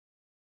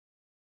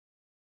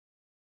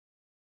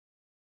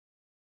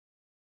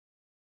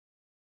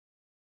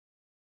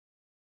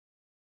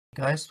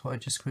Guys, thought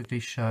I'd just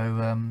quickly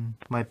show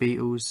my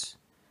beetles.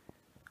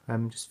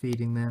 I'm just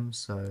feeding them,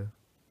 so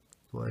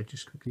thought I'd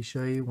just quickly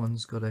show you.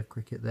 One's got a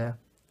cricket there.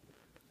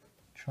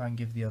 Try and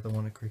give the other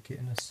one a cricket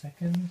in a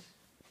second.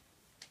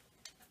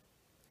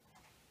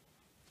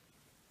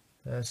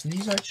 So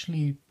these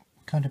actually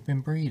kind of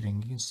been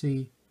breeding. You can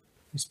see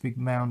this big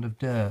mound of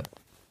dirt.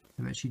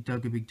 They've actually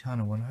dug a big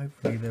tunnel and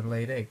hopefully they've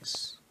laid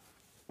eggs.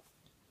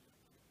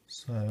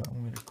 So I'm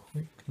going to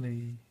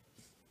quickly...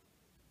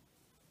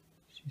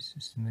 She's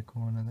just in the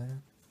corner there.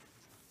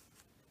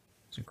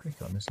 There's a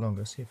cricket on this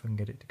longer, see if I can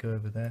get it to go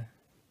over there.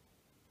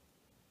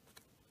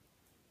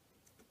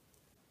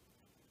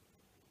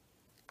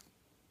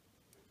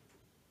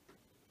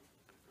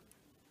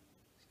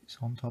 It's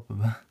on top of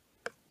her.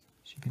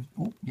 She can,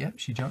 oh, yep,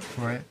 she jumped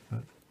for it,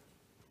 but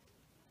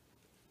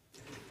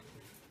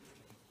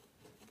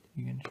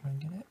you gonna try and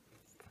get it?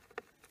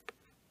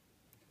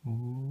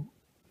 Ooh.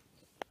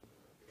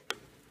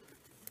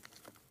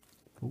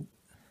 Oh.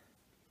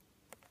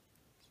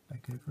 It's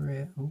back over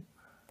here. Oh.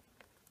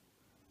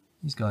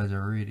 These guys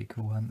are really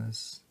cool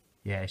hunters.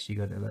 Yeah, she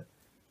got it. Look.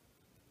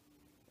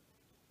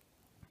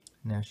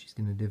 Now she's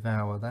gonna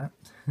devour that.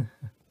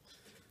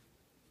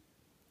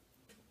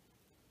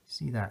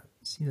 See that?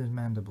 See those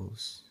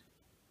mandibles?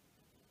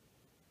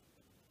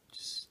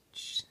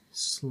 Just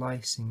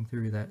slicing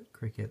through that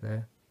cricket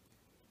there.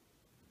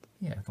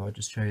 Yeah, I thought I'd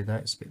just show you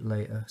that. It's a bit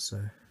later, so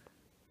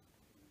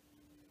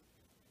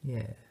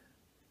yeah.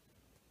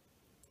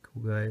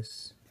 Cool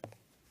guys.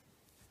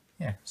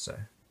 Yeah, so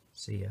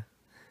see ya.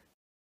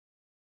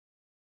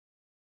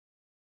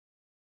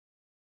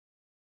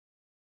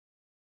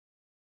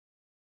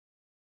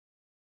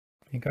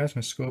 Hey guys,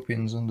 my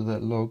scorpion's under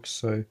that log,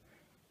 so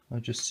I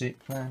just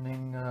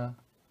planning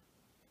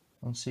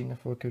on seeing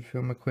if I could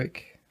film a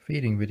quick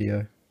feeding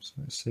video. So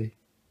let's see.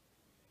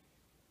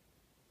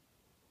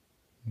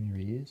 Here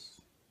he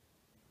is.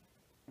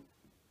 I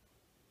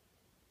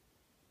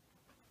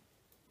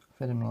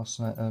fed him last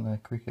night on a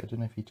cricket. I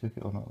don't know if he took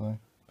it or not though,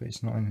 but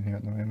it's not in here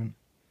at the moment.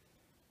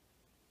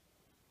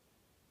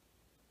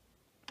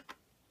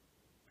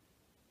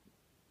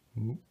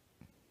 Ooh.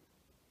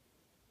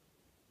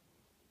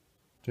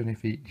 Don't know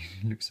if he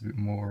looks a bit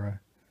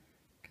more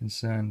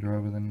concerned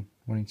rather than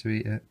wanting to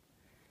eat it.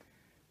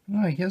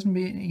 No, he hasn't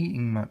been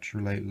eating much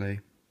lately,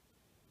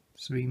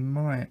 so he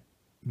might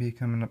be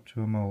coming up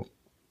to a molt,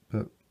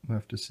 but we'll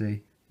have to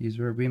see. He's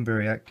been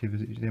very active.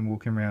 He's been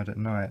walking around at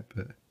night,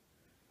 but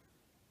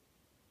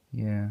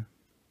yeah.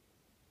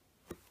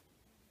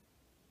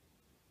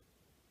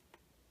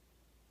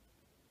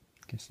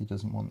 Guess he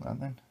doesn't want that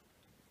then.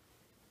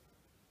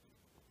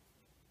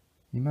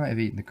 He might have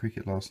eaten the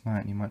cricket last night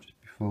and he might just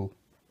be full.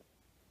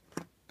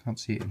 Can't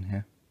see it in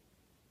here.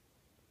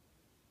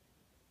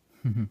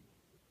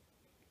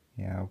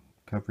 Yeah, I'll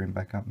cover him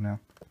back up now.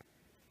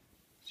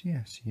 So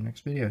yeah, see you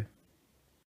next video.